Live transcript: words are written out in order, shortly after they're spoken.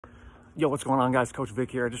Yo, what's going on, guys? Coach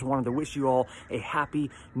Vic here. I just wanted to wish you all a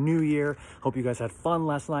happy new year. Hope you guys had fun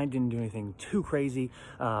last night, didn't do anything too crazy,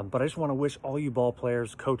 but I just want to wish all you ball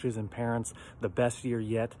players, coaches, and parents the best year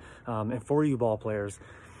yet. And for you ball players,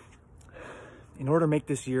 in order to make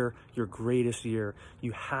this year your greatest year,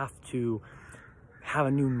 you have to have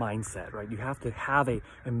a new mindset, right? You have to have a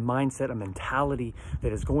mindset, a mentality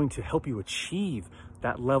that is going to help you achieve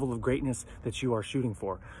that level of greatness that you are shooting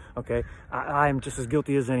for, okay? I'm just as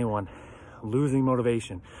guilty as anyone. Losing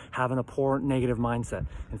motivation, having a poor negative mindset.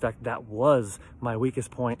 In fact, that was my weakest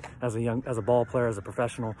point as a ball player, as a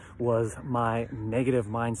professional, was my negative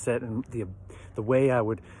mindset and the way I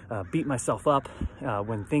would beat myself up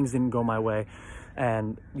when things didn't go my way.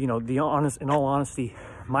 And you know, in all honesty,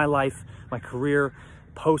 my life, my career,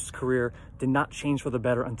 post-career did not change for the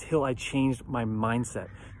better until I changed my mindset.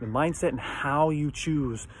 The mindset and how you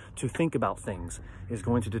choose to think about things is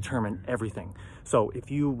going to determine everything. So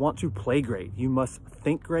if you want to play great, you must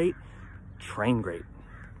think great, train great.